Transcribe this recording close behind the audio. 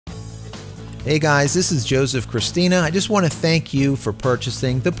Hey guys, this is Joseph Christina. I just want to thank you for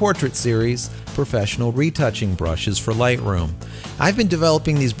purchasing the Portrait Series Professional Retouching Brushes for Lightroom. I've been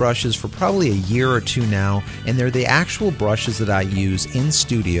developing these brushes for probably a year or two now, and they're the actual brushes that I use in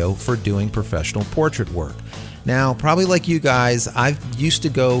studio for doing professional portrait work. Now, probably like you guys, I used to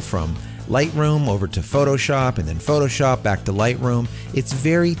go from Lightroom over to Photoshop and then Photoshop back to Lightroom. It's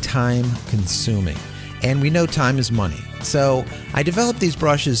very time consuming, and we know time is money. So I developed these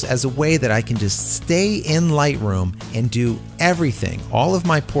brushes as a way that I can just stay in Lightroom and do everything, all of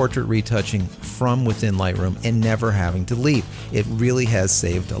my portrait retouching from within Lightroom and never having to leave. It really has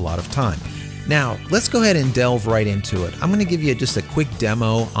saved a lot of time. Now, let's go ahead and delve right into it. I'm going to give you just a quick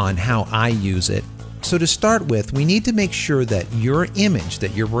demo on how I use it. So to start with, we need to make sure that your image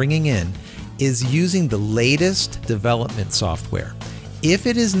that you're bringing in is using the latest development software. If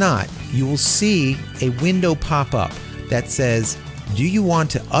it is not, you will see a window pop up that says, do you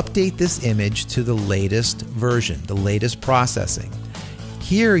want to update this image to the latest version, the latest processing?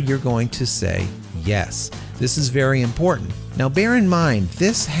 Here you're going to say yes. This is very important. Now bear in mind,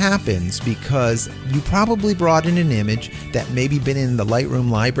 this happens because you probably brought in an image that maybe been in the Lightroom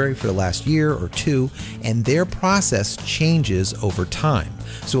library for the last year or two, and their process changes over time.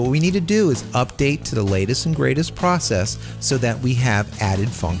 So what we need to do is update to the latest and greatest process so that we have added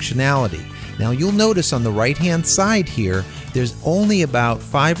functionality. Now you'll notice on the right hand side here, there's only about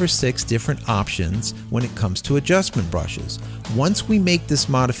 5 or 6 different options when it comes to adjustment brushes. Once we make this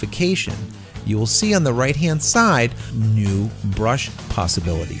modification, you will see on the right hand side new brush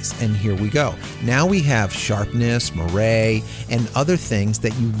possibilities, and here we go. Now we have sharpness, moire, and other things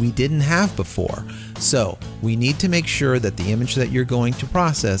that we didn't have before. So we need to make sure that the image that you're going to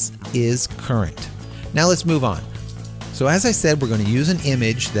process is current. Now let's move on. So as I said, we're going to use an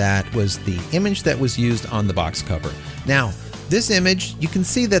image that was the image that was used on the box cover. Now this image, you can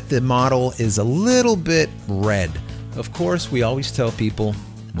see that the model is a little bit red. Of course, we always tell people,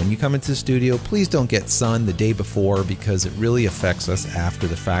 when you come into the studio, please don't get sun the day before, because it really affects us after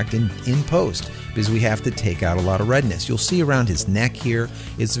the fact in post, because we have to take out a lot of redness. You'll see around his neck here,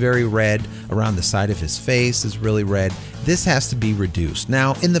 it's very red. Around the side of his face is really red. This has to be reduced.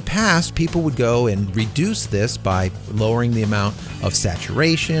 Now, in the past, people would go and reduce this by lowering the amount of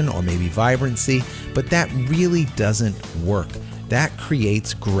saturation or maybe vibrancy, but that really doesn't work. That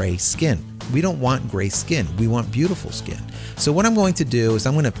creates gray skin. We don't want gray skin, we want beautiful skin. So what I'm going to do is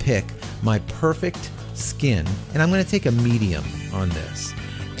I'm going to pick my perfect skin, and I'm going to take a medium on this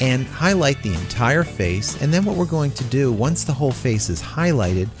and highlight the entire face. And then what we're going to do, once the whole face is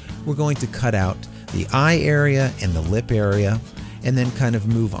highlighted, we're going to cut out the eye area and the lip area, and then kind of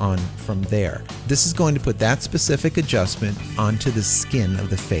move on from there. This is going to put that specific adjustment onto the skin of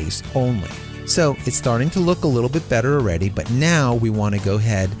the face only. So it's starting to look a little bit better already, but now we want to go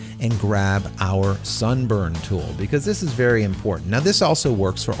ahead and grab our sunburn tool, because this is very important. Now this also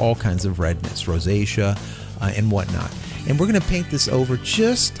works for all kinds of redness, rosacea, and whatnot. And we're going to paint this over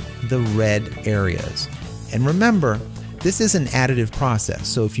just the red areas. And remember, this is an additive process,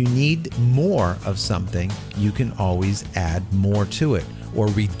 so if you need more of something, you can always add more to it or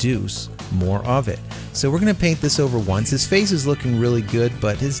reduce more of it. So we're going to paint this over once. His face is looking really good,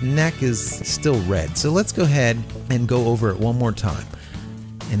 but his neck is still red. So let's go ahead and go over it one more time.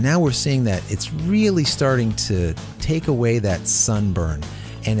 And now we're seeing that it's really starting to take away that sunburn,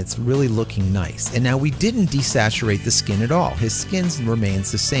 and it's really looking nice. And now we didn't desaturate the skin at all. His skin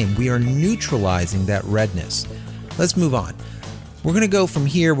remains the same. We are neutralizing that redness. Let's move on. We're going to go from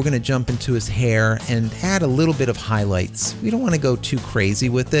here, we're going to jump into his hair and add a little bit of highlights. We don't want to go too crazy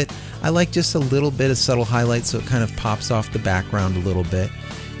with it. I like just a little bit of subtle highlights so it kind of pops off the background a little bit.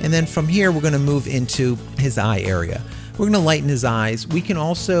 And then from here, we're going to move into his eye area. We're going to lighten his eyes. We can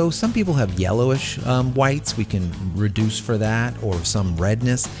also, some people have yellowish whites. We can reduce for that, or some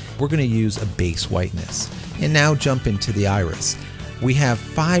redness. We're going to use a base whiteness. And now jump into the iris. We have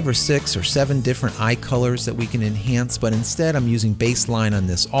 5 or 6 or 7 different eye colors that we can enhance, but instead I'm using baseline on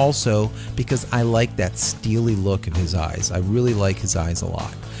this also because I like that steely look of his eyes. I really like his eyes a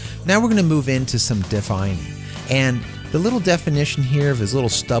lot. Now we're going to move into some defining. And the little definition here of his little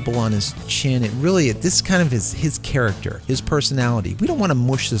stubble on his chin, this kind of is his character, his personality. We don't want to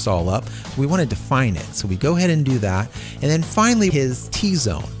mush this all up, so we want to define it. So we go ahead and do that. And then finally his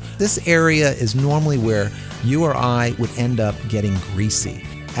T-zone. This area is normally where you or I would end up getting greasy.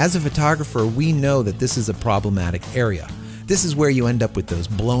 As a photographer, we know that this is a problematic area. This is where you end up with those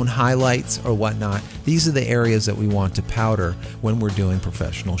blown highlights or whatnot. These are the areas that we want to powder when we're doing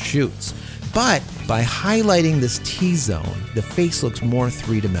professional shoots. But by highlighting this T-zone, the face looks more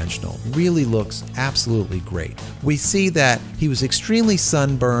three-dimensional. Really looks absolutely great. We see that he was extremely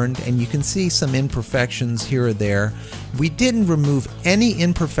sunburned, and you can see some imperfections here or there. We didn't remove any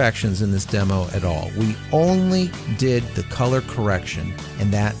imperfections in this demo at all. We only did the color correction,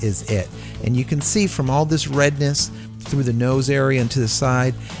 and that is it. And you can see from all this redness through the nose area and to the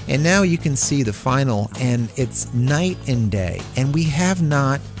side, and now you can see the final, and it's night and day. And we have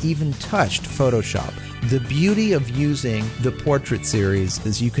not even touched Photoshop. The beauty of using the portrait series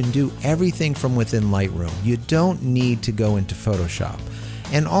is you can do everything from within Lightroom. You don't need to go into Photoshop.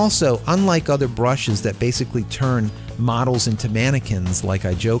 And also, unlike other brushes that basically turn models into mannequins like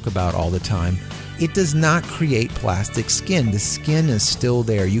I joke about all the time, it does not create plastic skin. The skin is still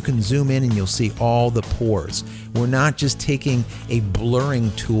there. You can zoom in and you'll see all the pores. We're not just taking a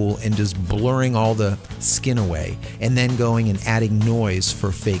blurring tool and just blurring all the skin away and then going and adding noise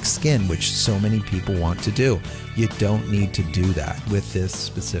for fake skin, which so many people want to do. You don't need to do that with this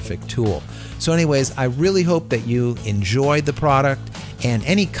specific tool. So anyways, I really hope that you enjoyed the product, and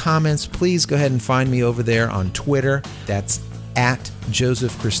any comments, please go ahead and find me over there on Twitter. That's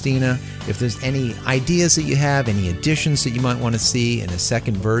 @JosephChristina. If there's any ideas that you have, any additions that you might want to see in a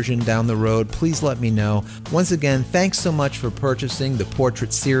second version down the road, please let me know. Once again, thanks so much for purchasing the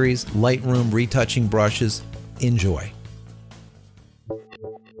Portrait Series Lightroom retouching brushes. Enjoy.